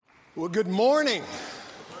Well, good morning.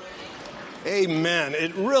 Amen.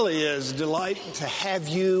 It really is a delight to have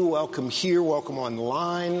you. Welcome here, welcome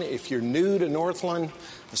online. If you're new to Northland,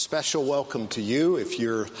 a special welcome to you. If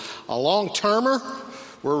you're a long-termer,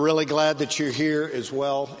 we're really glad that you're here as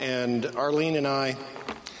well. And Arlene and I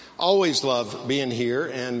always love being here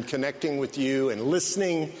and connecting with you and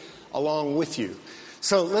listening along with you.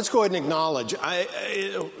 So let's go ahead and acknowledge.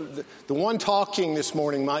 The one talking this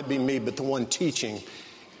morning might be me, but the one teaching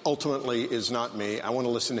ultimately is not me. I want to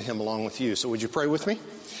listen to him along with you. So would you pray with me?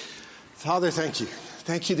 Father, thank you.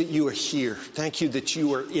 Thank you that you are here. Thank you that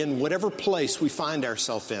you are in whatever place we find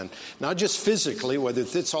ourselves in. Not just physically, whether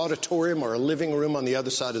it's this auditorium or a living room on the other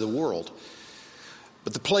side of the world,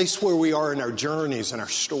 but the place where we are in our journeys and our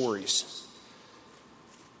stories.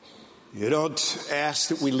 You don't ask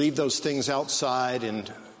that we leave those things outside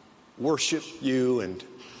and worship you and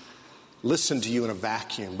listen to you in a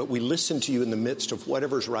vacuum, but we listen to you in the midst of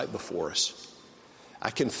whatever's right before us.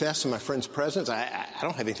 I confess in my friend's presence, I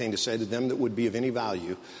don't have anything to say to them that would be of any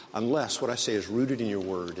value unless what I say is rooted in your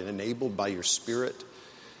word and enabled by your Spirit.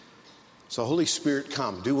 So Holy Spirit,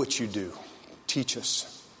 come, do what you do. Teach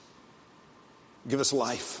us. Give us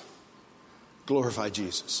life. Glorify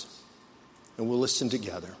Jesus. And we'll listen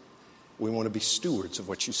together. We want to be stewards of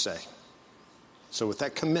what you say. So with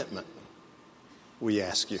that commitment, we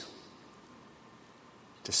ask you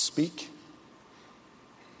to speak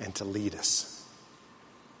and to lead us.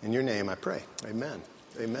 In your name I pray. Amen.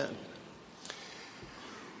 Amen.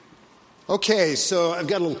 Okay, so I've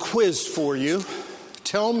got a little quiz for you.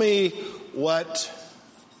 Tell me what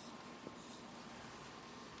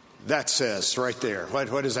that says right there.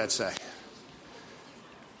 What does that say?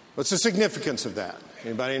 What's the significance of that?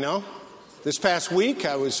 Anybody know? This past week,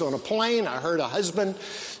 I was on a plane. I heard a husband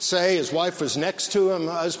say, his wife was next to him.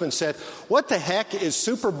 The husband said, "What the heck is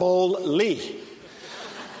Super Bowl Lee?"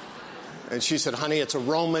 And she said, "Honey, it's a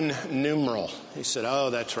Roman numeral." He said, "Oh,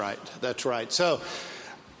 that's right. That's right." So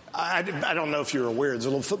I don't know if you're aware, there's a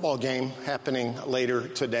little football game happening later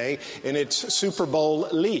today, and it's Super Bowl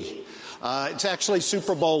Lee. It's actually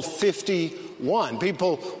Super Bowl 51.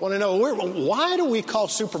 People want to know, why do we call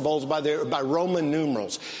Super Bowls by Roman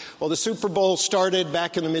numerals? Well, the Super Bowl started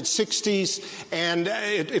back in the mid-'60s, and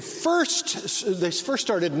they first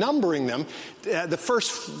started numbering them. The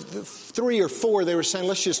first 3 or 4, they were saying,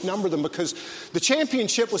 let's just number them, because the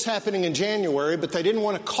championship was happening in January, but they didn't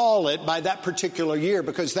want to call it by that particular year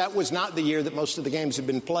because that was not the year that most of the games had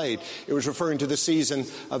been played. It was referring to the season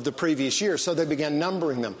of the previous year, so they began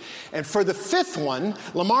numbering them. And for the 5th one,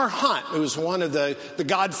 Lamar Hunt, who was one of the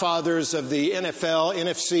godfathers of the NFL,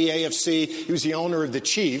 NFC, AFC, he was the owner of the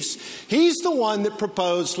Chiefs. He's the one that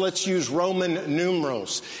proposed, let's use Roman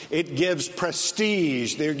numerals. It gives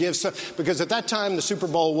prestige. Because at that time, the Super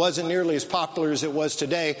Bowl wasn't nearly as popular as it was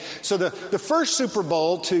today. So the first Super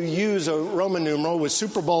Bowl to use a Roman numeral was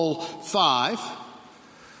Super Bowl 5,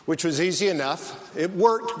 which was easy enough. It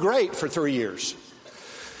worked great for 3 years.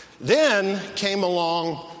 Then came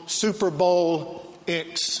along Super Bowl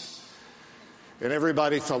X. And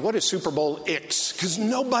everybody thought, what is Super Bowl X? Because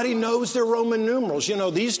nobody knows their Roman numerals. You know,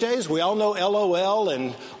 these days we all know LOL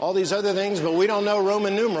and all these other things, but we don't know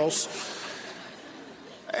Roman numerals.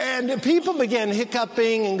 And people began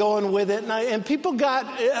hiccuping and going with it. And people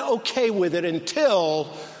got okay with it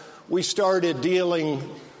until we started dealing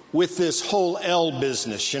with this whole L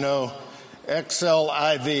business, you know.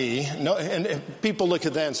 XLIV. No, and people look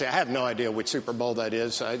at that and say, I have no idea which Super Bowl that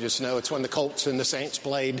is. I just know it's when the Colts and the Saints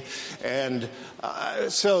played. And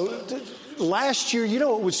so last year, you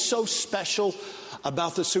know what was so special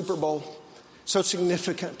about the Super Bowl? So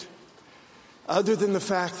significant? Other than the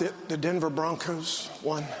fact that the Denver Broncos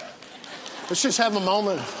won. Let's just have a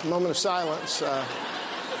moment of silence.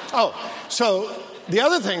 So the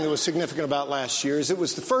other thing that was significant about last year is it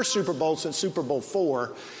was the first Super Bowl since Super Bowl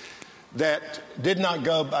 4 that did not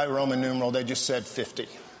go by Roman numeral. They just said 50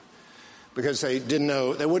 because they didn't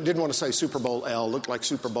want to say Super Bowl L, looked like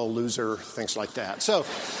Super Bowl loser, things like that. So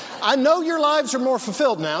I know your lives are more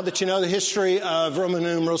fulfilled now that you know the history of Roman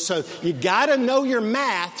numerals. So you got to know your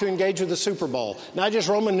math to engage with the Super Bowl. Not just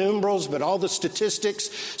Roman numerals, but all the statistics.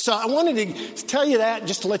 So I wanted to tell you that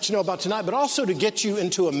just to let you know about tonight, but also to get you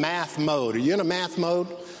into a math mode. Are you in a math mode?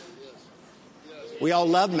 We all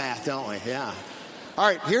love math, don't we? Yeah. All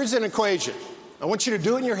right, here's an equation. I want you to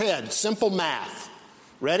do it in your head. Simple math.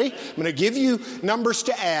 Ready? I'm going to give you numbers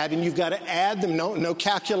to add, and you've got to add them. No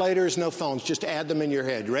calculators, no phones. Just add them in your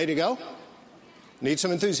head. You ready to go? Need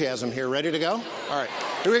some enthusiasm here. Ready to go? All right,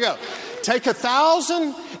 here we go. Take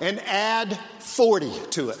 1,000 and add 40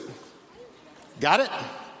 to it. Got it?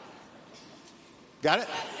 Got it?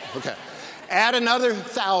 Okay. Add another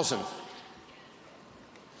 1,000.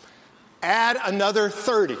 Add another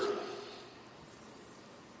 30.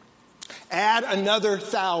 Add another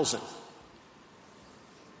 1,000.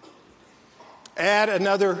 Add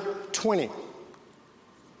another 20.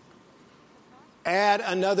 Add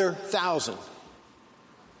another 1,000.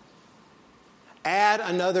 Add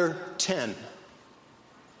another 10.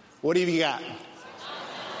 What have you got?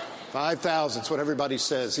 5,000. That's what everybody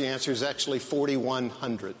says. The answer is actually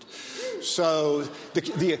 4,100. So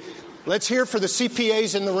let's hear for the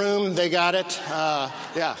CPAs in the room. They got it.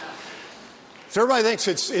 Yeah. So everybody thinks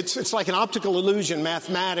it's like an optical illusion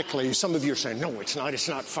mathematically. Some of you are saying, no, it's not. It's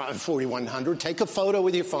not 4,100. Take a photo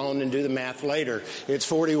with your phone and do the math later. It's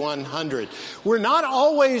 4,100. We're not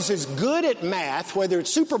always as good at math, whether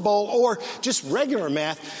it's Super Bowl or just regular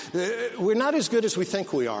math. We're not as good as we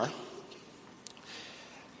think we are.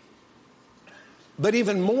 But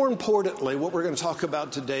even more importantly, what we're going to talk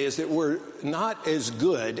about today is that we're not as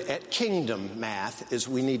good at kingdom math as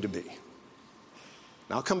we need to be.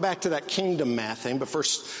 Now, I'll come back to that kingdom math thing, but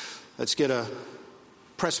first, let's get a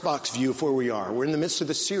press box view of where we are. We're in the midst of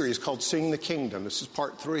this series called Seeing the Kingdom. This is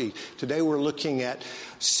part 3. Today we're looking at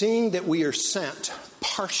seeing that we are sent,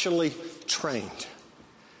 partially trained.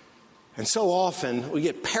 And so often we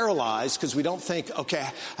get paralyzed because we don't think, okay,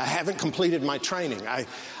 I haven't completed my training. I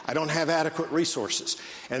don't have adequate resources.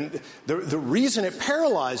 And the reason it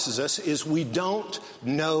paralyzes us is we don't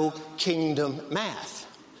know kingdom math.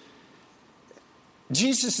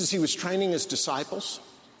 Jesus, as he was training his disciples,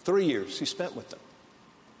 3 years he spent with them.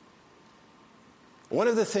 One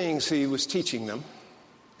of the things he was teaching them,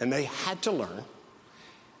 and they had to learn,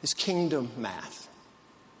 is kingdom math.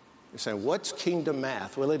 You say, what's kingdom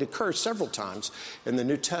math? Well, it occurs several times in the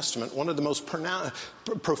New Testament. One of the most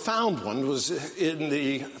profound ones was in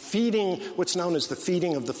the feeding, what's known as the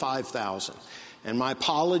feeding of the 5,000. And my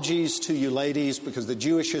apologies to you ladies, because the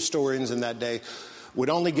Jewish historians in that day would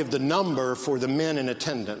only give the number for the men in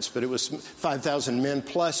attendance, but it was 5,000 men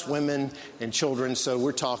plus women and children, so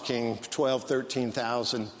we're talking 12,000,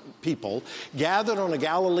 13,000 people gathered on a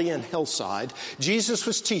Galilean hillside. Jesus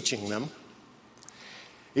was teaching them.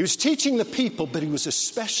 He was teaching the people, but he was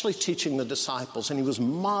especially teaching the disciples, and he was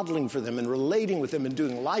modeling for them and relating with them and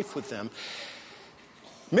doing life with them.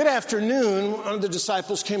 Mid-afternoon, one of the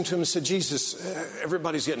disciples came to him and said, Jesus,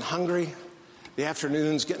 everybody's getting hungry. The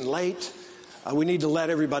afternoon's getting late. We need to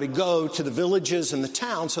let everybody go to the villages and the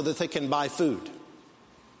town so that they can buy food.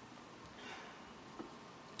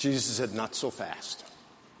 Jesus said, not so fast.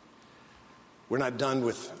 We're not done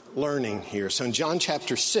with learning here. So in John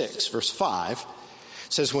chapter 6, verse 5,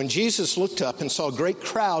 it says, when Jesus looked up and saw a great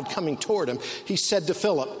crowd coming toward him, he said to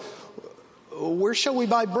Philip, where shall we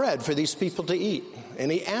buy bread for these people to eat?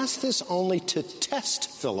 And he asked this only to test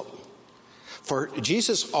Philip. For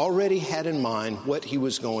Jesus already had in mind what he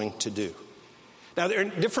was going to do. Now, there are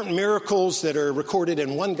different miracles that are recorded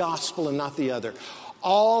in one gospel and not the other.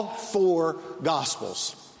 All 4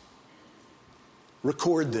 gospels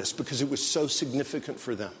record this because it was so significant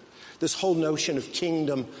for them. This whole notion of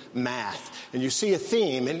kingdom math. And you see a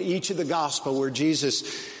theme in each of the gospel where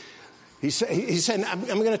Jesus, he said, I'm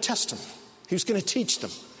going to test them. He was going to teach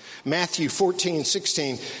them. Matthew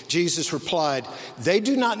 14:16, Jesus replied, they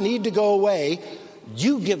do not need to go away.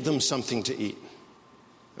 You give them something to eat.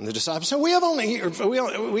 And the disciples said, we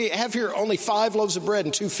have here only 5 loaves of bread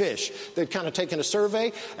and 2 fish. They'd kind of taken a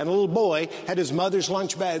survey, and a little boy had his mother's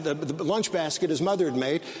lunch basket his mother had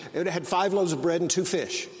made. It had 5 loaves of bread and 2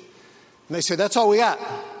 fish. And they said, that's all we got.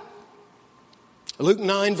 Luke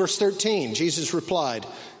 9, verse 13, Jesus replied,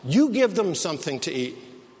 you give them something to eat.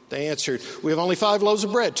 They answered, we have only 5 loaves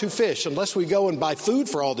of bread, 2 fish, unless we go and buy food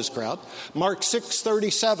for all this crowd. Mark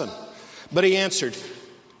 6:37. But he answered,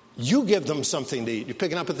 you give them something to eat. You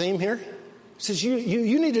picking up a theme here? He says,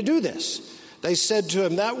 you need to do this. They said to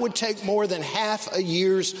him, that would take more than half a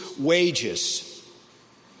year's wages.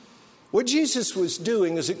 What Jesus was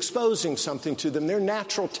doing is exposing something to them, their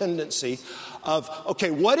natural tendency of,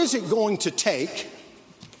 okay, what is it going to take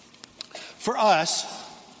for us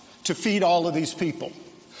to feed all of these people?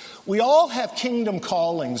 We all have kingdom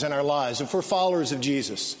callings in our lives if we're followers of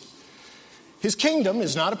Jesus. His kingdom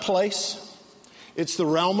is not a place. It's the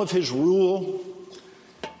realm of his rule.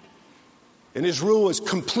 And his rule is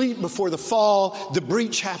complete before the fall. The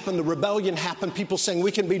breach happened, the rebellion happened. People saying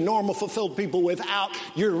we can be normal, fulfilled people without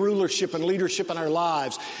your rulership and leadership in our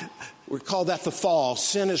lives. We call that the fall.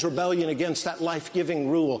 Sin is rebellion against that life-giving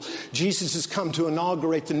rule. Jesus has come to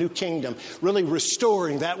inaugurate the new kingdom, really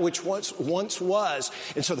restoring that which once was.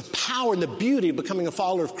 And so the power and the beauty of becoming a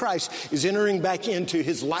follower of Christ is entering back into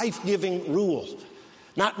his life-giving rule.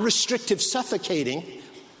 Not restrictive, suffocating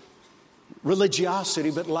religiosity,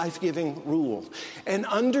 but life-giving rule. And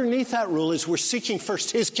underneath that rule is we're seeking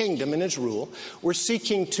first His kingdom and His rule. We're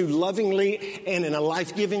seeking to lovingly and in a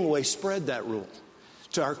life-giving way spread that rule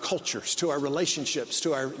to our cultures, to our relationships,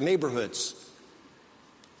 to our neighborhoods.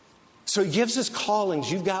 So He gives us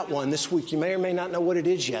callings. You've got one this week. You may or may not know what it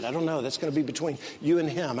is yet. I don't know. That's going to be between you and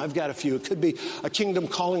Him. I've got a few. It could be a kingdom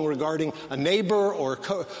calling regarding a neighbor or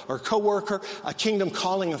coworker, a kingdom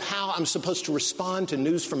calling of how I'm supposed to respond to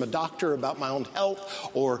news from a doctor about my own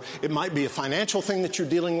health, or it might be a financial thing that you're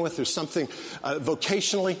dealing with or something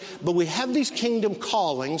vocationally. But we have these kingdom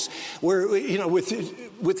callings where, with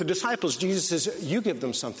the disciples, Jesus says, you give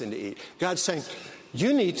them something to eat. God's saying,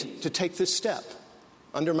 you need to take this step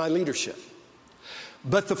under my leadership.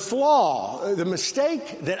 But the flaw, the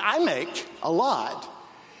mistake that I make a lot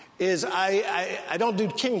is I don't do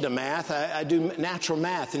kingdom math, I do natural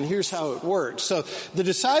math, and here's how it works. So the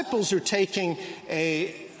disciples are taking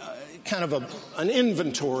a kind of an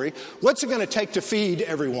inventory. What's it going to take to feed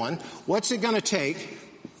everyone? What's it going to take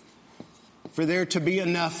for there to be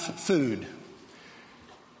enough food?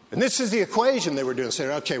 And this is the equation they were doing.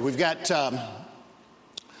 Say, okay, we've got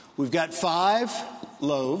 5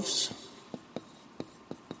 loaves,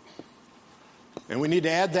 and we need to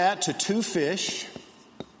add that to 2 fish,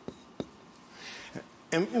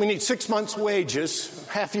 and we need 6 months' wages,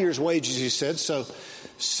 half a year's wages, he said, so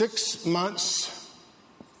 6 months'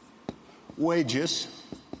 wages.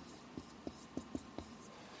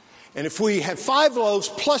 And if we have 5 loaves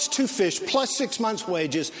plus 2 fish plus 6 months'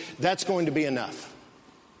 wages, that's going to be enough.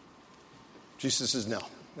 Jesus says, no,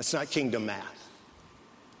 that's not kingdom math.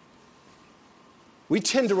 We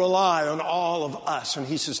tend to rely on all of us. And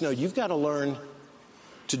He says, no, you've got to learn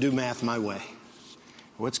to do math my way.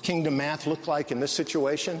 What's kingdom math look like in this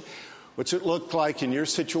situation? What's it look like in your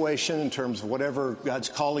situation in terms of whatever God's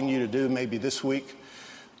calling you to do maybe this week?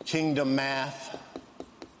 Kingdom math.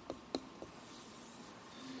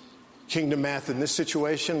 Kingdom math in this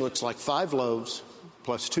situation looks like 5 loaves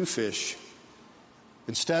plus 2 fish.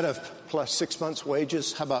 Instead of plus 6 months'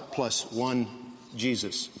 wages, how about plus 1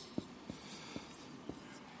 Jesus?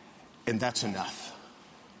 And that's enough.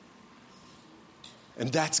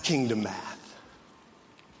 And that's kingdom math.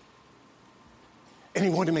 And He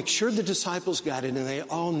wanted to make sure the disciples got it, and they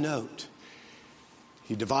all note.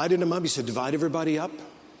 He divided them up. He said, divide everybody up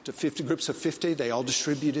to 50 groups of 50. They all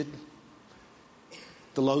distributed.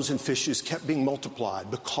 The loaves and fishes kept being multiplied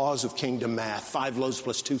because of kingdom math. 5 loaves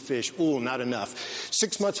plus 2 fish. Ooh, not enough.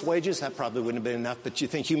 6 months' wages, that probably wouldn't have been enough. But you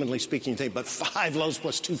think, humanly speaking, you think, but 5 loaves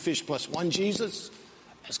plus 2 fish plus 1 Jesus?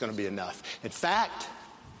 That's going to be enough. In fact,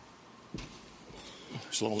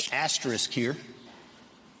 there's a little asterisk here.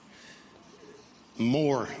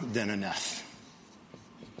 More than enough.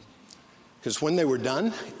 Because when they were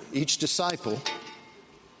done, each disciple,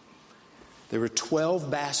 there were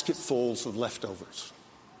 12 basketfuls of leftovers.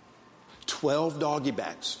 12 doggy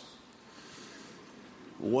bags.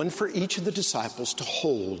 One for each of the disciples to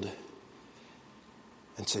hold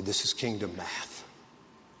and say, this is kingdom math.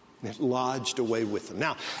 And it lodged away with them.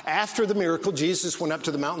 Now, after the miracle, Jesus went up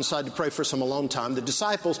to the mountainside to pray for some alone time. The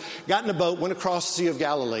disciples got in a boat, went across the Sea of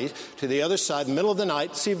Galilee to the other side, middle of the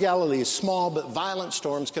night. The Sea of Galilee is small, but violent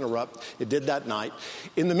storms can erupt. It did that night.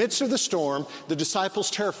 In the midst of the storm, the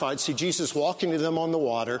disciples, terrified, see Jesus walking to them on the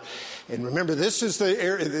water. And remember, this is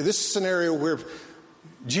an area where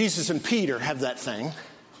Jesus and Peter have that thing.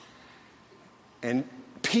 And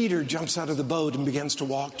Peter jumps out of the boat and begins to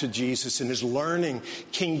walk to Jesus and is learning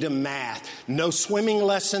kingdom math. No swimming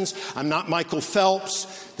lessons. I'm not Michael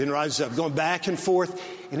Phelps. Then rises up, going back and forth.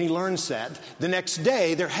 And he learns that. The next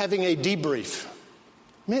day, they're having a debrief.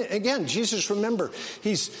 Again, Jesus, remember,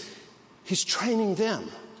 he's training them.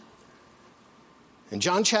 In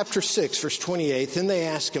John chapter 6, verse 28, then they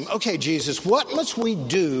ask him, okay, Jesus, what must we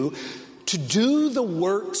do to do the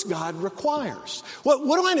works God requires? What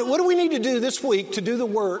do we need to do this week to do the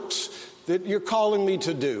works that you're calling me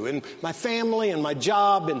to do? And my family and my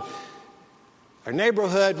job and our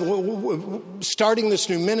neighborhood, starting this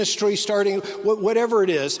new ministry, starting whatever it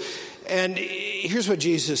is. And here's what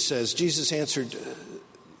Jesus says. Jesus answered,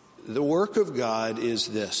 the work of God is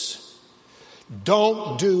this.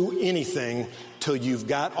 Don't do anything till you've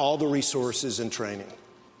got all the resources and training.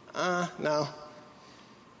 No.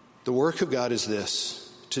 The work of God is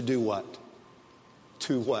this. To do what?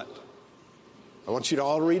 To what? I want you to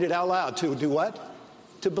all read it out loud. To do what?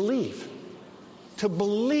 To believe. To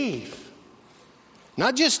believe.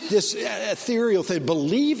 Not just this ethereal thing.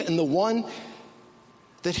 Believe in the one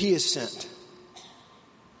that He has sent.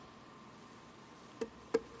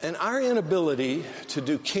 And our inability to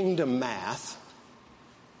do kingdom math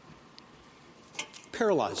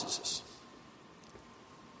paralyzes us.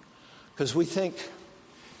 Because we think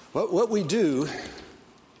what we do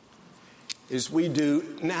is we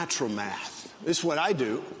do natural math. This is what I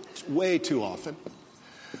do way too often.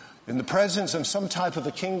 In the presence of some type of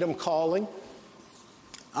a kingdom calling,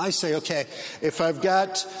 I say, okay, if I've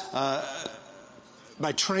got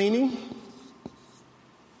my training,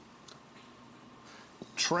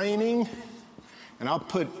 and I'll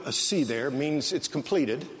put a C there, means it's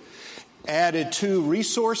completed, added to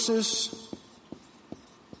resources,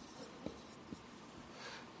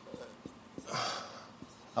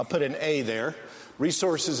 I'll put an A there,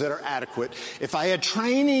 resources that are adequate. If I had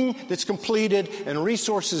training that's completed and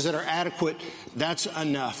resources that are adequate, that's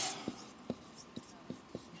enough.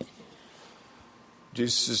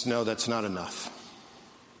 Jesus says, no, that's not enough.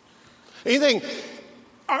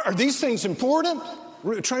 Are these things important?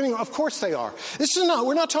 Training, of course they are.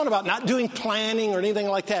 We're not talking about not doing planning or anything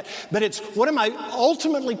like that, but it's what am I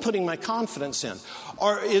ultimately putting my confidence in?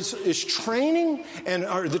 Is training and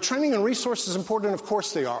are the training and resources important? Of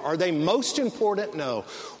course they are. Are they most important? No.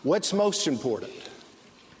 What's most important?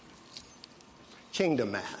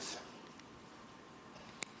 Kingdom math.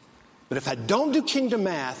 But if I don't do kingdom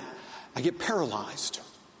math, I get paralyzed.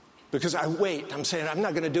 Because I wait. I'm saying I'm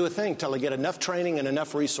not going to do a thing till I get enough training and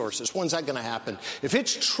enough resources. When's that going to happen? If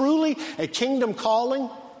it's truly a kingdom calling,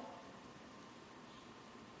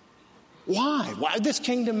 why? Why this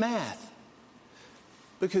kingdom math?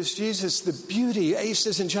 Because Jesus, the beauty, he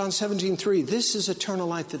says in John 17:3, this is eternal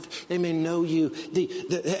life, that they may know you.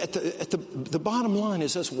 The bottom line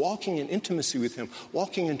is us walking in intimacy with him,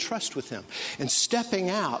 walking in trust with him, and stepping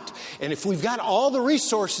out. And if we've got all the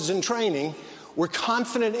resources and training, we're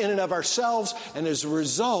confident in and of ourselves, and as a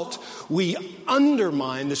result, we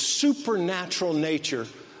undermine the supernatural nature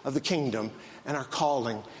of the kingdom and our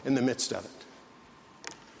calling in the midst of it.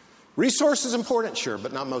 Resources important, sure,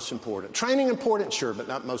 but not most important. Training important, sure, but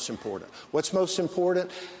not most important. What's most important?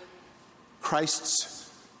 Christ's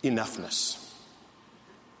enoughness.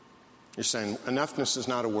 You're saying enoughness is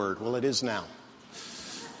not a word. Well, it is now.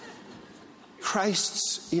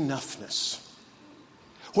 Christ's enoughness.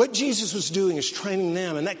 What Jesus was doing is training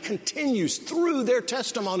them, and that continues through their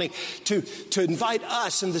testimony to invite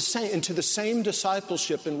us into the same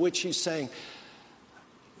discipleship in which he's saying,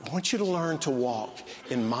 I want you to learn to walk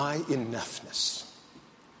in my enoughness.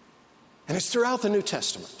 And it's throughout the New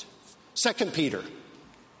Testament. 2 Peter.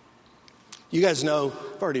 You guys know,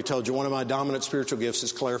 I've already told you, one of my dominant spiritual gifts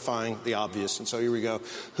is clarifying the obvious. And so here we go.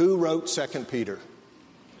 Who wrote 2 Peter?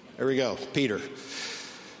 There we go, Peter.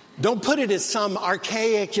 Don't put it as some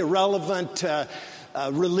archaic, irrelevant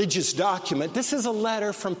religious document. This is a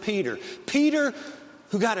letter from Peter. Peter,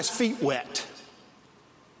 who got his feet wet.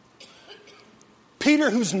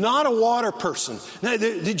 Peter, who's not a water person. Now,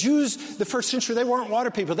 the Jews, the first century, they weren't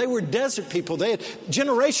water people. They were desert people. They had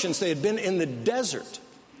generations, they had been in the desert.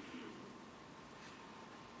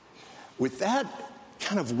 With that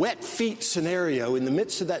kind of wet feet scenario in the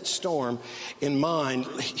midst of that storm in mind,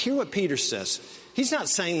 hear what Peter says. He's not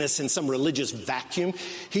saying this in some religious vacuum.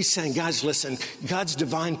 He's saying, guys, listen, God's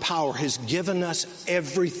divine power has given us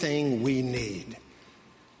everything we need.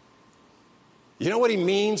 You know what he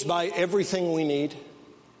means by everything we need?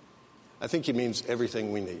 I think he means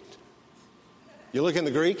everything we need. You look in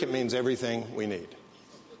the Greek, it means everything we need.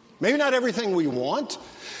 Maybe not everything we want.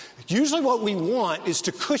 Usually what we want is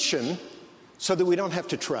to cushion so that we don't have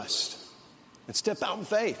to trust and step out in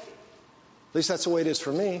faith. At least that's the way it is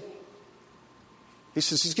for me. He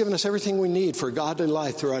says he's given us everything we need for a godly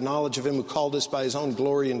life through our knowledge of him who called us by his own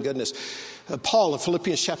glory and goodness. Paul in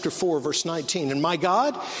Philippians chapter 4, verse 19. And my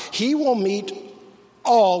God, he will meet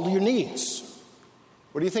all your needs.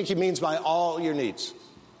 What do you think he means by all your needs?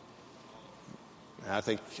 I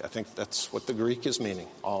think that's what the Greek is meaning.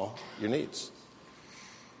 All your needs.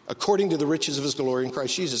 According to the riches of his glory in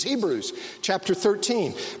Christ Jesus. Hebrews chapter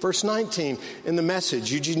 13, verse 19 in the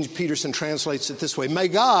Message. Eugene Peterson translates it this way. May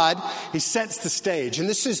God, he sets the stage. And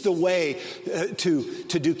this is the way to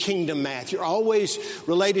do kingdom math. You're always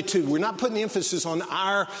related to, we're not putting the emphasis on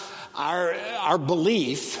our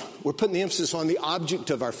belief. We're putting the emphasis on the object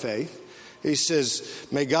of our faith. He says,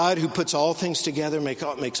 may God who puts all things together,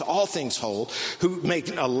 makes all things whole, who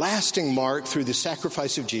make a lasting mark through the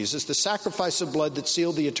sacrifice of Jesus, the sacrifice of blood that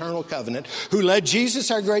sealed the eternal covenant, who led Jesus,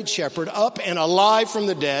 our great shepherd, up and alive from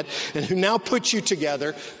the dead, and who now puts you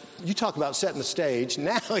together. You talk about setting the stage.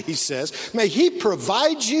 Now, he says, may he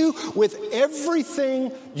provide you with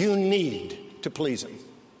everything you need to please him.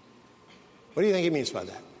 What do you think he means by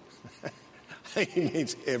that? I think he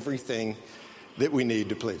means everything that we need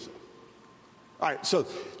to please him. All right, so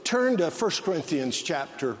turn to 1 Corinthians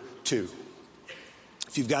chapter 2.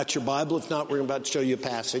 If you've got your Bible, if not, we're about to show you a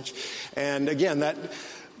passage. And again, that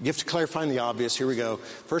gift of clarifying the obvious, here we go.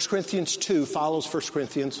 1 Corinthians 2 follows 1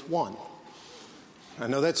 Corinthians 1. I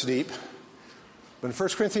know that's deep. But in 1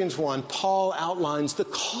 Corinthians 1, Paul outlines the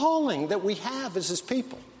calling that we have as his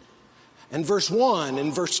people. And verse 1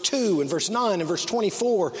 and verse 2 and verse 9 and verse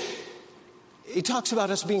 24, he talks about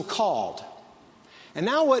us being called. And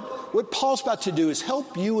now what Paul's about to do is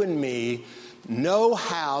help you and me know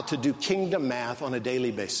how to do kingdom math on a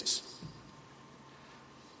daily basis.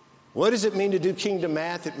 What does it mean to do kingdom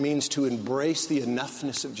math? It means to embrace the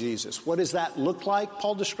enoughness of Jesus. What does that look like?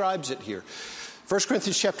 Paul describes it here. 1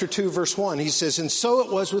 Corinthians chapter 2, verse 1, he says, "And so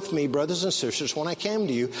it was with me, brothers and sisters, when I came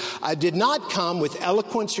to you. I did not come with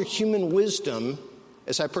eloquence or human wisdom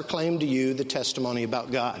as I proclaimed to you the testimony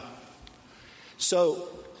about God." So,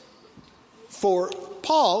 for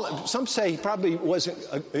Paul, some say he probably wasn't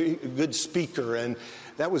a good speaker, and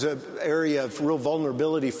that was an area of real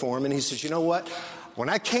vulnerability for him. And he says, you know what? When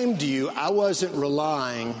I came to you, I wasn't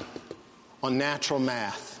relying on natural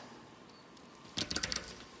math.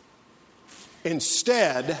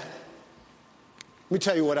 Instead, let me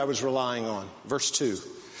tell you what I was relying on. Verse 2.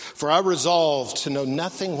 "For I resolved to know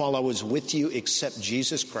nothing while I was with you except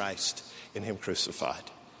Jesus Christ and him crucified."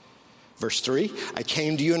 Verse 3, "I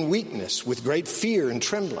came to you in weakness, with great fear and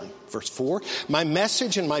trembling." Verse 4, "My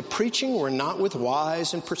message and my preaching were not with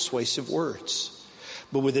wise and persuasive words,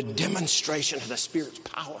 but with a demonstration of the Spirit's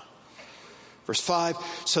power." Verse 5,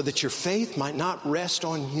 "So that your faith might not rest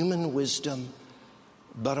on human wisdom,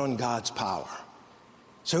 but on God's power."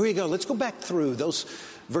 So here you go. Let's go back through those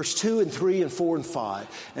verse 2 and 3 and 4 and 5.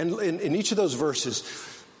 And in each of those verses,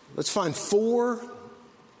 let's find 4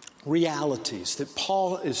 realities that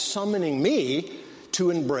Paul is summoning me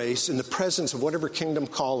to embrace in the presence of whatever kingdom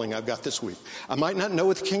calling I've got this week. I might not know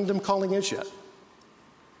what the kingdom calling is yet.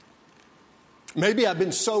 Maybe I've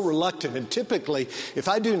been so reluctant, and typically, if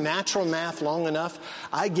I do natural math long enough,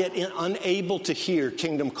 I get unable to hear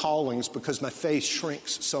kingdom callings because my faith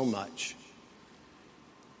shrinks so much.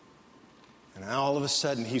 And now all of a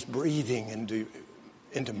sudden, he's breathing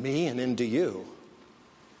into me and into you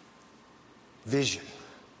vision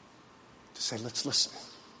to say, let's listen.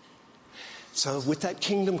 So with that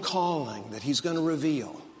kingdom calling that he's going to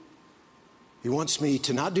reveal, he wants me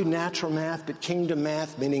to not do natural math, but kingdom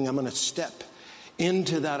math, meaning I'm going to step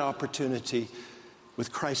into that opportunity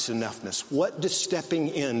with Christ's enoughness. What does stepping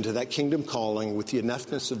into that kingdom calling with the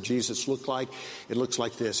enoughness of Jesus look like? It looks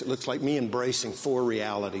like this. It looks like me embracing 4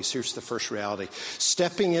 realities. Here's the first reality.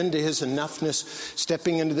 Stepping into his enoughness,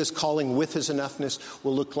 stepping into this calling with his enoughness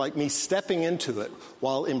will look like me stepping into it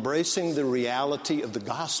while embracing the reality of the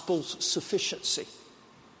gospel's sufficiency.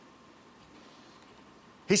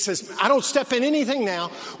 He says, I don't step in anything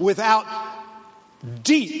now without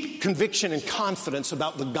deep conviction and confidence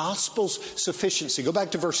about the gospel's sufficiency. Go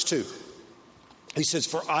back to verse 2. He says,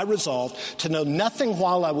 "For I resolved to know nothing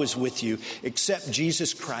while I was with you except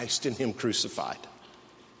Jesus Christ and him crucified."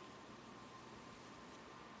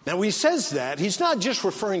 Now, when he says that, he's not just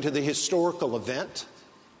referring to the historical event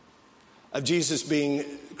of Jesus being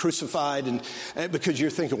crucified, and because you're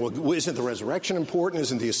thinking, well, isn't the resurrection important?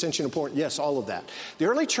 Isn't the ascension important? Yes, all of that. The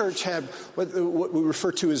early church had what we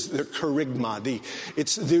refer to as the kerygma.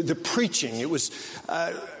 It's the preaching. It was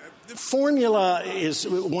formula is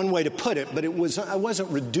one way to put it, but I wasn't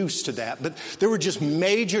reduced to that. But there were just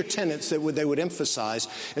major tenets that they would emphasize.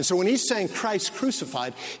 And so when he's saying Christ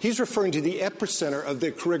crucified, he's referring to the epicenter of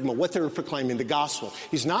the kerygma, what they were proclaiming, the gospel.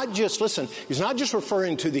 He's not just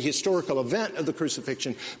referring to the historical event of the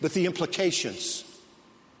crucifixion, but the implications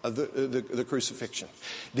of the crucifixion.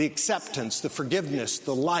 The acceptance, the forgiveness,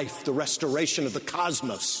 the life, the restoration of the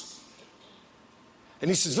cosmos. And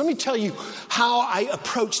he says, let me tell you how I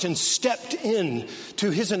approached and stepped in to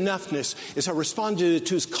his enoughness as I responded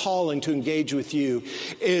to his calling to engage with you,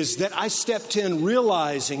 is that I stepped in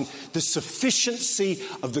realizing the sufficiency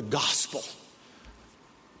of the gospel.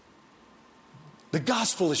 The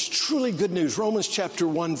gospel is truly good news. Romans chapter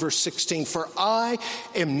 1, verse 16, "For I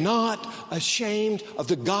am not ashamed of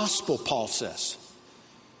the gospel," Paul says,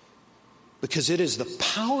 "because it is the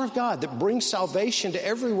power of God that brings salvation to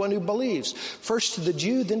everyone who believes, first to the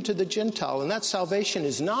Jew, then to the Gentile." And that salvation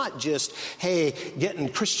is not just, hey, getting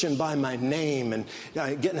Christian by my name and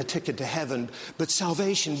getting a ticket to heaven, but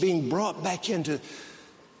salvation being brought back into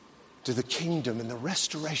the kingdom and the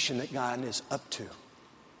restoration that God is up to.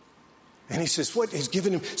 And he says, what he's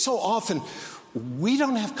given him, so often we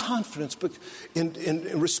don't have confidence in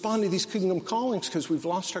responding to these kingdom callings because we've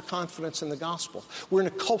lost our confidence in the gospel. We're in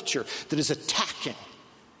a culture that is attacking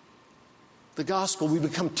The gospel, we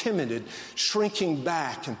become timid, shrinking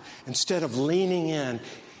back instead of leaning in.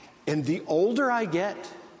 And the older I get,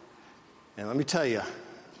 and let me tell you,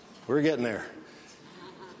 we're getting there.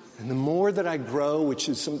 And the more that I grow, which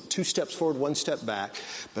is some 2 steps forward, 1 step back,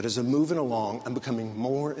 but as I'm moving along, I'm becoming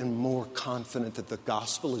more and more confident that the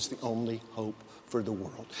gospel is the only hope for the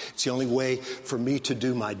world. It's the only way for me to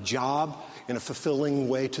do my job in a fulfilling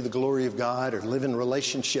way to the glory of God, or live in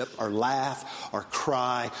relationship, or laugh, or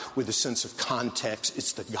cry with a sense of context.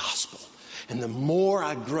 It's the gospel. And the more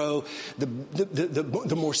I grow,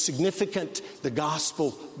 the more significant the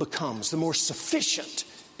gospel becomes, the more sufficient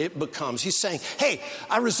it becomes. He's saying, hey,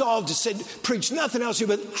 I resolved to preach nothing else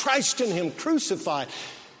but Christ and Him crucified.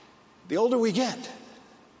 The older we get,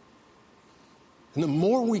 and the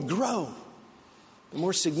more we grow, the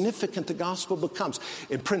more significant the gospel becomes.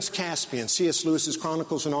 In Prince Caspian, C.S. Lewis's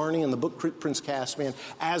Chronicles of Narnia, in the book Prince Caspian,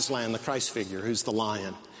 Aslan, the Christ figure, who's the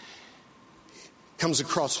lion, comes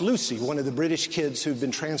across Lucy, one of the British kids who've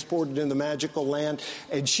been transported in the magical land,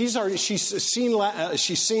 and she's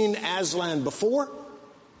seen Aslan before,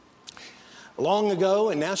 long ago,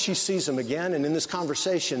 and now she sees him again. And in this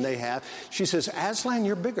conversation they have, she says, "Aslan,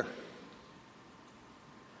 you're bigger."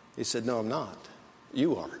 He said, "No, I'm not.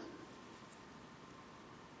 You are."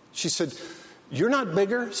 She said, "You're not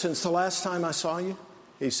bigger since the last time I saw you?"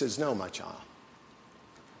 He says, "No, my child.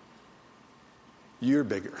 You're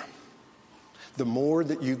bigger. The more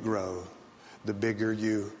that you grow, the bigger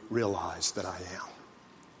you realize that I am."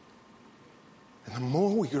 And the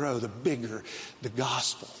more we grow, the bigger the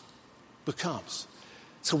gospel becomes.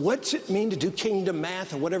 So what's it mean to do kingdom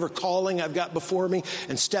math and whatever calling I've got before me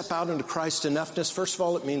and step out into Christ's enoughness? First of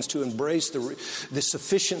all, it means to embrace the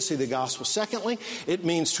sufficiency of the gospel. Secondly, it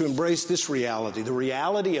means to embrace this reality, the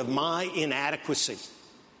reality of my inadequacy.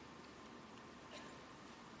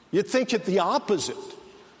 You'd think it the opposite.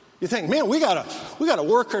 You think, man, we gotta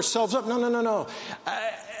work ourselves up. No.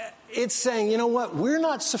 It's saying, you know what? We're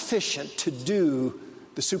not sufficient to do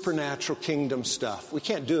the supernatural kingdom stuff. We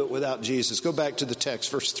can't do it without Jesus. Go back to the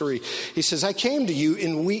text, verse 3. He says, "I came to you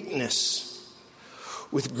in weakness,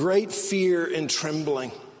 with great fear and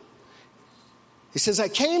trembling." He says, I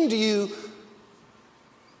came to you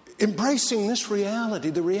embracing this reality,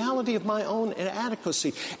 the reality of my own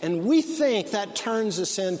inadequacy. And we think that turns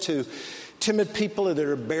us into timid people that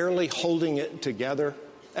are barely holding it together.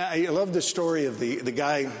 I love the story of the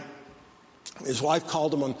guy. His wife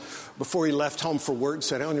called him before he left home for work,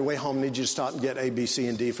 said, "On your way home, I need you to stop and get A, B, C,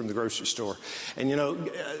 and D from the grocery store." And, you know,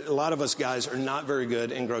 a lot of us guys are not very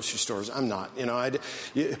good in grocery stores. I'm not. You know,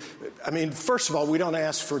 I mean, first of all, we don't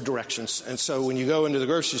ask for directions. And so when you go into the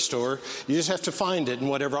grocery store, you just have to find it in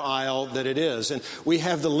whatever aisle that it is. And we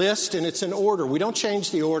have the list, and it's in order. We don't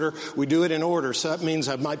change the order. We do it in order. So that means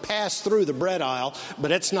I might pass through the bread aisle,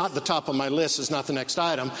 but it's not the top of my list. It's not the next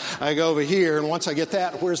item. I go over here, and once I get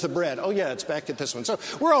that, where's the bread? Oh, yeah, it's back at this one. So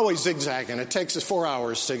we're always zigzagging. It takes us 4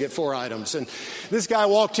 hours to get 4 items. And this guy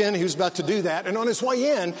walked in, he was about to do that. And on his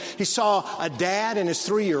way in, he saw a dad and his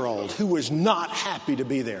 3-year-old who was not happy to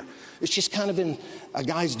be there. It's just kind of in a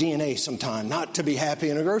guy's DNA sometime, not to be happy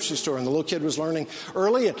in a grocery store. And the little kid was learning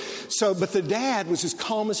early. And so, but the dad was as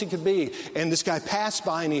calm as he could be. And this guy passed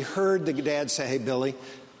by and he heard the dad say, "Hey, Billy,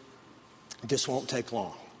 this won't take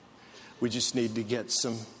long. We just need to get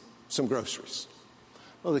some groceries."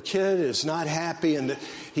 Well, the kid is not happy, and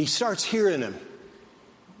he starts hearing him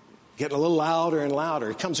get a little louder and louder.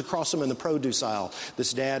 He comes across him in the produce aisle,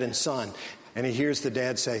 this dad and son, and he hears the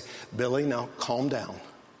dad say, "Billy, now calm down.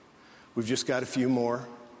 We've just got a few more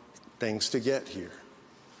things to get here."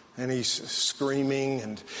 And he's screaming,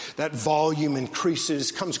 and that volume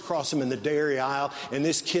increases, comes across him in the dairy aisle, and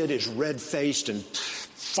this kid is red-faced and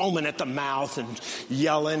foaming at the mouth and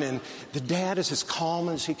yelling, and the dad is as calm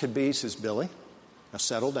as he could be. He says, "Billy, now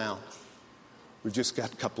settle down. We've just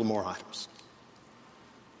got a couple of more items."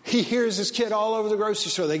 He hears this kid all over the grocery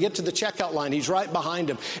store. They get to the checkout line. He's right behind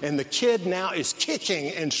him. And the kid now is kicking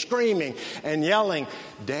and screaming and yelling.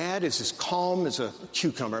 Dad is as calm as a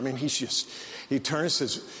cucumber. I mean, he turns and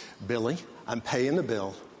says, "Billy, I'm paying the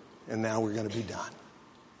bill, and now we're going to be done."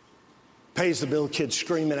 Pays the bill, kid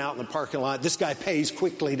screaming out in the parking lot. This guy pays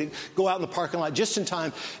quickly to go out in the parking lot just in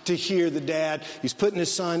time to hear the dad. He's putting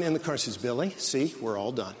his son in the car and says, "Billy, see, we're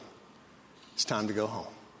all done. It's time to go home."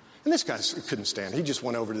 And this guy couldn't stand it. He just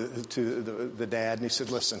went over to the dad and he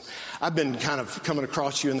said, "Listen, I've been kind of coming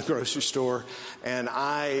across you in the grocery store, and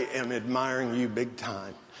I am admiring you big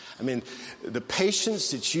time. I mean, the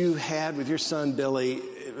patience that you had with your son, Billy,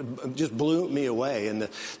 just blew me away." And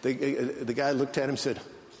the guy looked at him and said,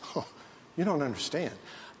 "Oh, you don't understand.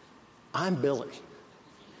 I'm Billy."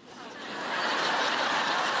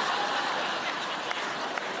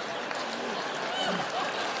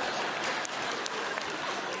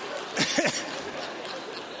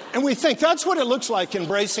 And we think that's what it looks like,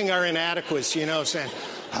 embracing our inadequacy, saying,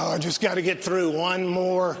 I just got to get through one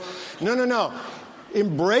more. No.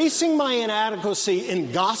 Embracing my inadequacy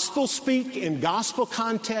in gospel speak, in gospel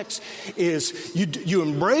context, is you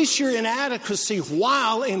embrace your inadequacy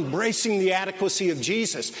while embracing the adequacy of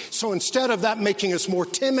Jesus. So instead of that making us more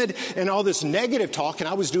timid and all this negative talk, and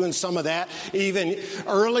I was doing some of that even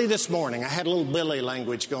early this morning. I had a little Billy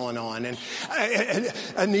language going on, and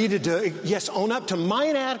I needed to, yes, own up to my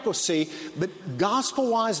inadequacy, but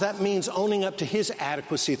gospel-wise, that means owning up to his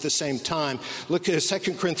adequacy at the same time. Look at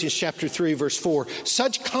 2 Corinthians chapter 3, verse 4.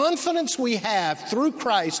 Such confidence we have through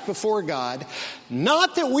Christ before God,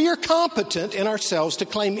 not that we are competent in ourselves to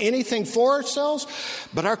claim anything for ourselves,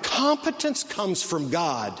 but our competence comes from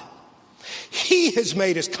God. He has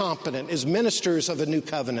made us competent as ministers of a new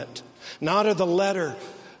covenant, not of the letter,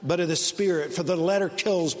 but of the Spirit. For the letter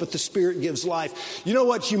kills, but the Spirit gives life. You know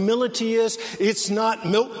what humility is? It's not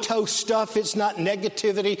milquetoast stuff. It's not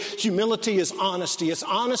negativity. Humility is honesty. It's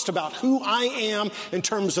honest about who I am in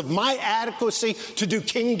terms of my adequacy to do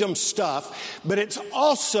kingdom stuff. But it's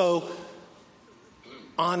also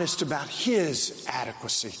honest about his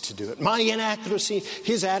adequacy to do it. My inadequacy,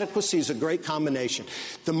 his adequacy is a great combination.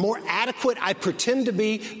 The more adequate I pretend to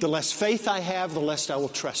be, the less faith I have, the less I will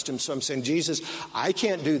trust him. So I'm saying, Jesus, I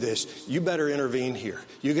can't do this. You better intervene here.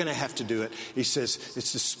 You're going to have to do it. He says,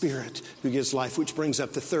 it's the Spirit who gives life, which brings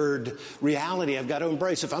up the third reality I've got to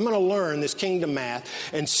embrace. If I'm going to learn this kingdom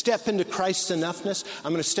math and step into Christ's enoughness,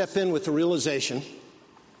 I'm going to step in with the realization,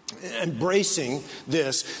 embracing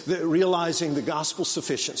this, realizing the gospel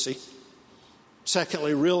sufficiency.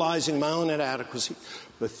 Secondly, realizing my own inadequacy.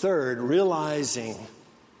 But third,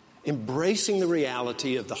 embracing the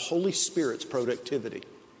reality of the Holy Spirit's productivity.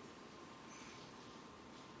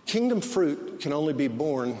 Kingdom fruit can only be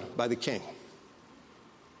born by the King.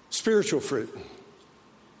 Spiritual fruit,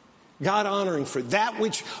 God-honoring fruit, that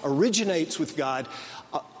which originates with God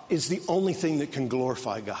is the only thing that can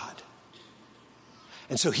glorify God.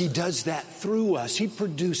 And so he does that through us. He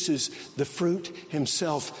produces the fruit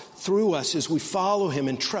himself through us as we follow him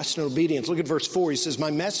in trust and obedience. Look at verse 4. He says,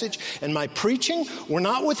 my message and my preaching were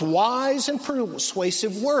not with wise and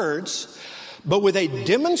persuasive words, but with a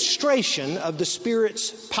demonstration of the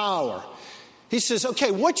Spirit's power. He says,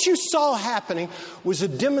 okay, what you saw happening was a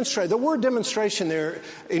demonstration. The word demonstration there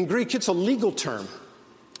in Greek, it's a legal term.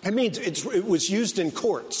 It means it was used in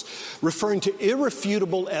courts, referring to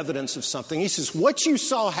irrefutable evidence of something. He says, what you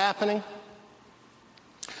saw happening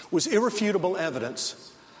was irrefutable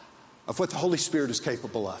evidence of what the Holy Spirit is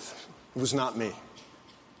capable of. It was not me.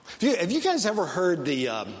 Have you guys ever heard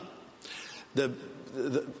the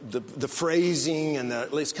phrasing and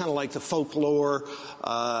it's kind of like the folklore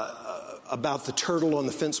about the turtle on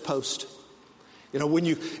the fence post? You know,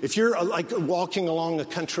 if you're like walking along a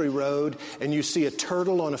country road and you see a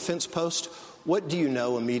turtle on a fence post, what do you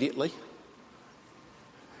know immediately?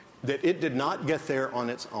 That it did not get there on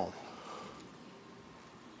its own.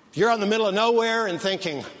 If you're out in the middle of nowhere and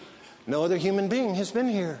thinking, no other human being has been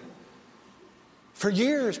here for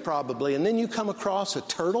years probably, and then you come across a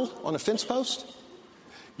turtle on a fence post,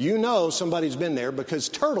 you know somebody's been there because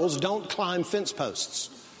turtles don't climb fence posts.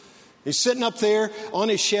 He's sitting up there on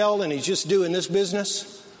his shell and he's just doing this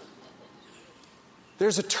business.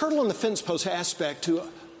 There's a turtle on the fence post aspect to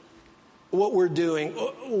what we're doing.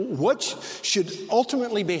 What should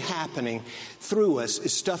ultimately be happening through us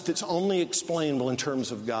is stuff that's only explainable in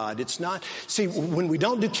terms of God. It's not, see, when we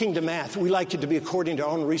don't do kingdom math, we like it to be according to our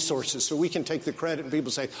own resources so we can take the credit and people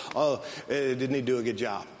say, oh, didn't he do a good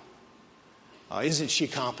job? Isn't she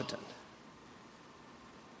competent?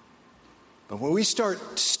 But when we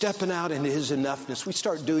start stepping out into his enoughness, we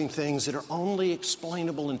start doing things that are only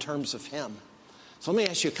explainable in terms of him. So let me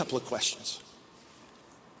ask you a couple of questions.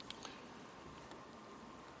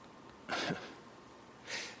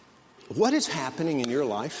 What is happening in your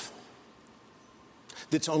life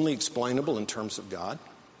that's only explainable in terms of God?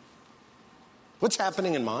 What's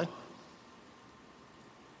happening in mine?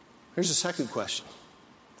 Here's a second question.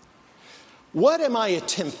 What am I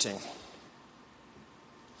attempting?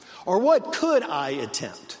 Or what could I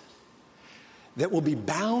attempt that will be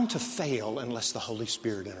bound to fail unless the Holy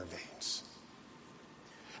Spirit intervenes?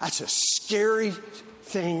 That's a scary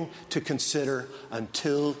thing to consider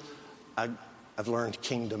until I've learned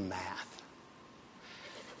kingdom math.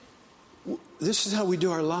 This is how we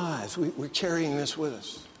do our lives. We're carrying this with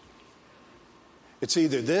us. It's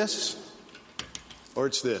either this or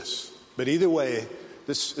it's this. But either way,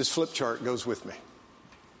 this flip chart goes with me.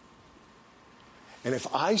 And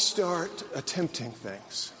if I start attempting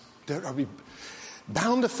things that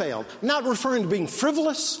Bound to fail. Not referring to being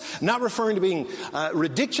frivolous, not referring to being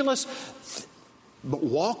ridiculous, but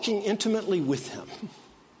walking intimately with Him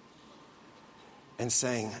and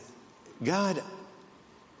saying, God,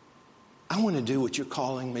 I want to do what you're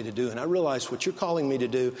calling me to do. And I realize what you're calling me to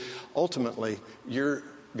do, ultimately, you're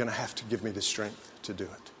going to have to give me the strength to do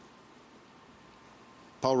it.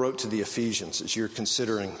 Paul wrote to the Ephesians, as you're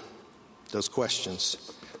considering those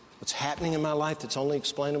questions, what's happening in my life that's only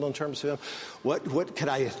explainable in terms of Him? What could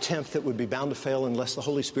I attempt that would be bound to fail unless the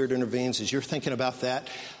Holy Spirit intervenes? As you're thinking about that,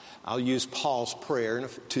 I'll use Paul's prayer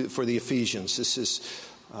for the Ephesians. This is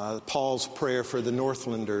Paul's prayer for the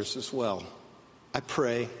Northlanders as well. I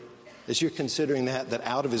pray, as you're considering that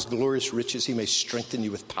out of His glorious riches He may strengthen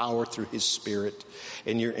you with power through His Spirit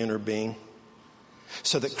in your inner being,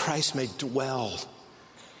 so that Christ may dwell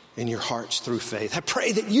in your hearts through faith. I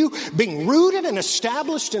pray that you, being rooted and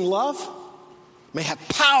established in love, may have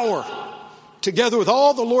power, together with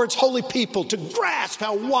all the Lord's holy people, to grasp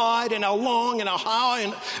how wide and how long and how high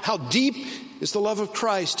and how deep is the love of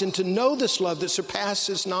Christ, and to know this love that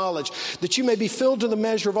surpasses knowledge, that you may be filled to the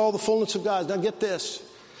measure of all the fullness of God. Now get this.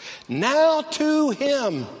 Now to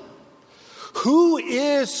Him who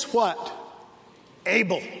is what?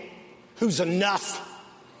 Able. Who's enough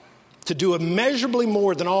to do immeasurably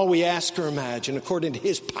more than all we ask or imagine, according to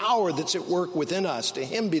His power that's at work within us. To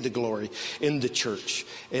Him be the glory in the church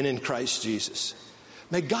and in Christ Jesus.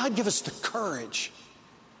 May God give us the courage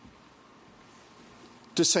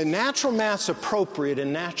to say natural math's appropriate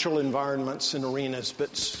in natural environments and arenas,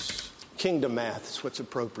 but kingdom math is what's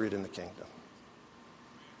appropriate in the kingdom.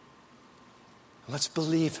 Let's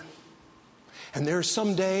believe Him. And there are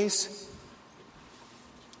some days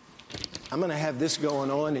I'm going to have this going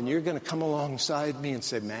on, and you're going to come alongside me and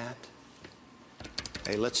say, Matt,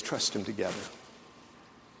 hey, let's trust Him together.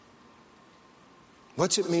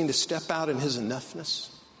 What's it mean to step out in His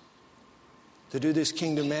enoughness? To do this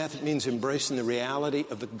kingdom math, it means embracing the reality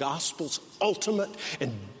of the gospel's ultimate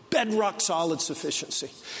and bedrock solid sufficiency.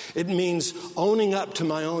 It means owning up to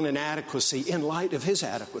my own inadequacy in light of His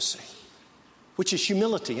adequacy, which is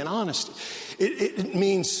humility and honesty. It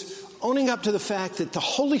means owning up to the fact that the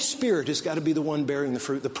Holy Spirit has got to be the one bearing the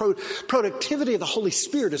fruit. The productivity of the Holy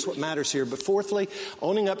Spirit is what matters here. But fourthly,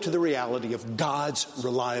 owning up to the reality of God's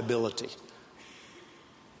reliability.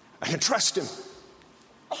 I can trust Him.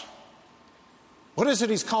 What is it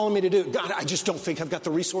He's calling me to do? God, I just don't think I've got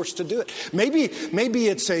the resource to do it. Maybe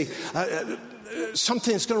it's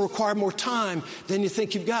something that's going to require more time than you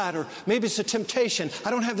think you've got. Or maybe it's a temptation. I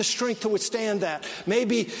don't have the strength to withstand that.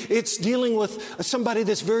 Maybe it's dealing with somebody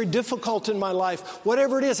that's very difficult in my life.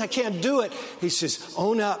 Whatever it is, I can't do it. He says,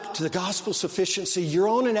 own up to the gospel sufficiency, your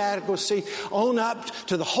own inadequacy. Own up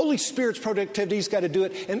to the Holy Spirit's productivity. He's got to do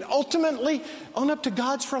it. And ultimately, own up to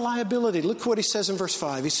God's reliability. Look what He says in verse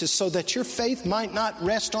 5. He says, so that your faith might not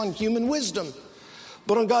rest on human wisdom,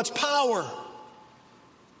 but on God's power.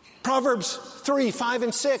 Proverbs 3, 5,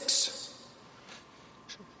 and 6.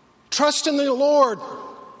 Trust in the Lord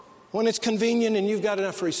when it's convenient and you've got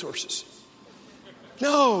enough resources.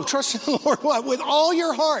 No, trust in the Lord what? With all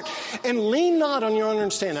your heart. And lean not on your own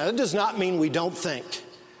understanding. Now, that does not mean we don't think.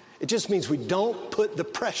 It just means we don't put the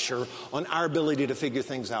pressure on our ability to figure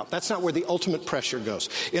things out. That's not where the ultimate pressure goes.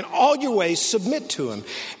 In all your ways, submit to Him,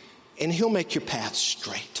 and He'll make your path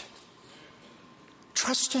straight.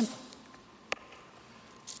 Trust Him.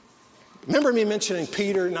 Remember me mentioning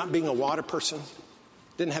Peter not being a water person?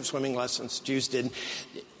 Didn't have swimming lessons. Jews didn't.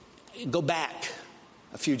 Go back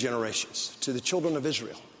a few generations to the children of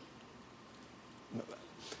Israel.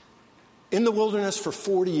 In the wilderness for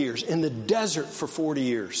 40 years. In the desert for 40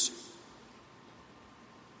 years.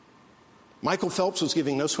 Michael Phelps was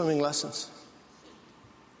giving no swimming lessons.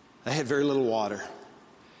 They had very little water.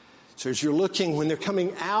 So as you're looking, when they're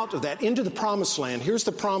coming out of that into the promised land, here's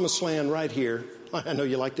the promised land right here. I know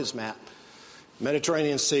you like this map.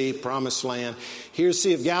 Mediterranean Sea, Promised Land. Here's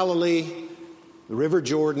Sea of Galilee, the River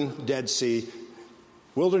Jordan, Dead Sea.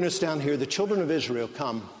 Wilderness down here. The children of Israel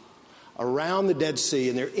come around the Dead Sea,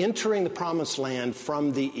 and they're entering the Promised Land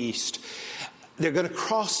from the east. They're going to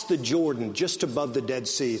cross the Jordan just above the Dead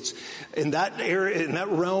Sea. It's in that area, in that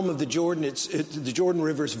realm of the Jordan, the Jordan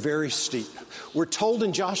River is very steep. We're told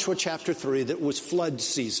in Joshua chapter 3 that it was flood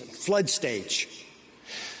season, flood stage.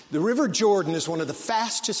 The River Jordan is one of the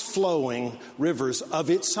fastest flowing rivers of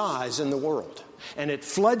its size in the world. And at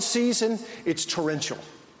flood season, it's torrential.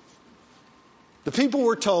 The people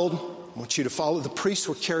were told, I want you to follow. The priests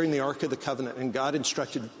were carrying the Ark of the Covenant, and God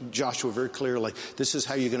instructed Joshua very clearly, this is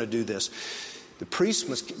how you're going to do this. The priests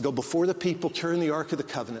must go before the people carrying the Ark of the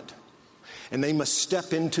Covenant, and they must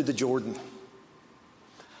step into the Jordan.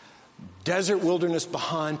 Desert wilderness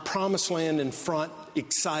behind, promised land in front,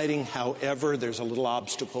 exciting. However, there's a little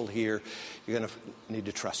obstacle here. You're going to need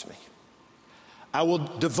to trust me. I will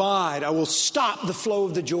divide, I will stop the flow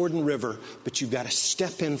of the Jordan River, but you've got to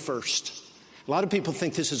step in first. A lot of people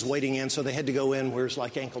think this is wading in, so they had to go in where it's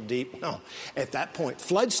like ankle deep. No. At that point,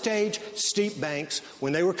 flood stage, steep banks,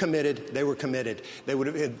 when they were committed, they were committed.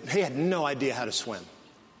 They had no idea how to swim.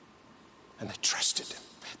 And they trusted him.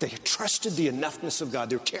 They had trusted the enoughness of God.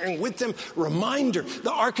 They were carrying with them reminder,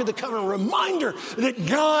 the Ark of the Covenant, reminder that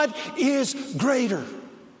God is greater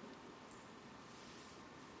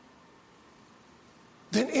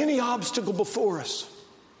than any obstacle before us.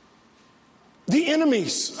 The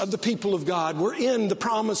enemies of the people of God were in the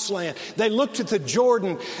promised land. They looked at the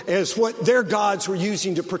Jordan as what their gods were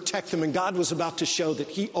using to protect them, and God was about to show that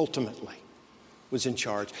he ultimately was in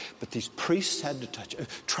charge. But these priests had to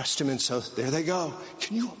trust him, and so there they go.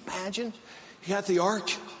 Can you imagine? You got the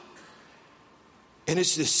ark, and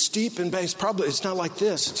it's this steep and base. Probably it's not like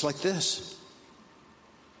this. It's like this.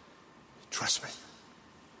 Trust me.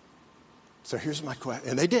 So here's my question.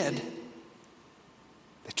 And they did.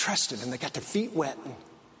 They trusted, and they got their feet wet,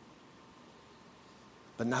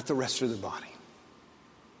 but not the rest of their body.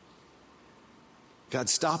 God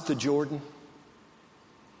stopped the Jordan.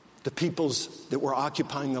 The peoples that were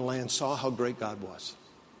occupying the land saw how great God was.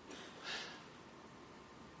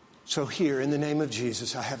 So here, in the name of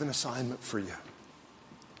Jesus, I have an assignment for you.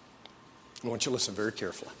 I want you to listen very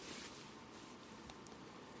carefully.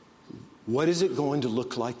 What is it going to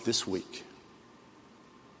look like this week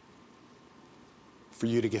for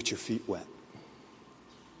you to get your feet wet?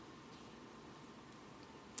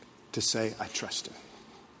 To say, I trust him.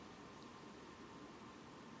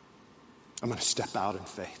 I'm going to step out in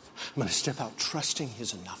faith. I'm going to step out trusting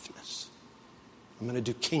his enoughness. I'm going to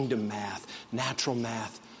do kingdom math, natural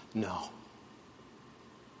math. No.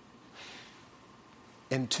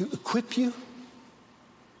 And to equip you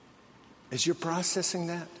as you're processing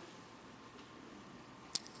that,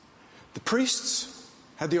 the priests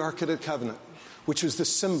had the Ark of the Covenant, which was the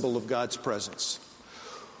symbol of God's presence.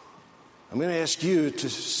 I'm going to ask you to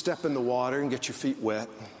step in the water and get your feet wet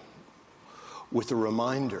with a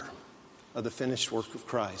reminder of the finished work of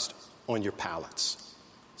Christ on your palates.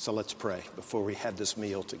 So let's pray before we have this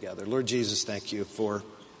meal together. Lord Jesus, thank you for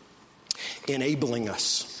enabling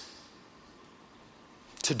us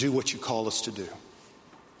to do what you call us to do.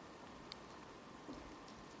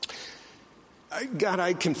 God,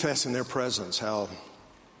 I confess in their presence how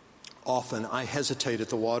often I hesitate at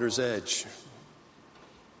the water's edge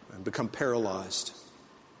and become paralyzed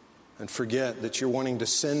and forget that you're wanting to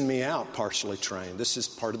send me out partially trained. This is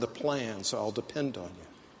part of the plan, so I'll depend on you.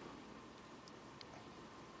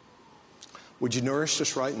 Would you nourish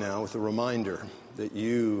us right now with a reminder that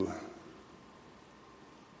you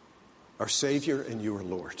are Savior and you are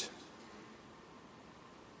Lord.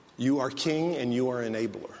 You are King and you are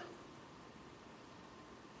Enabler.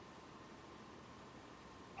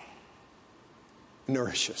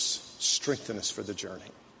 Nourish us, strengthen us for the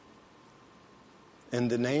journey. In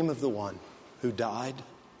the name of the one who died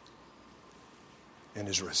and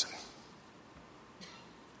is risen.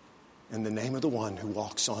 In the name of the one who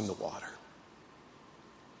walks on the water.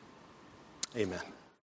 Amen.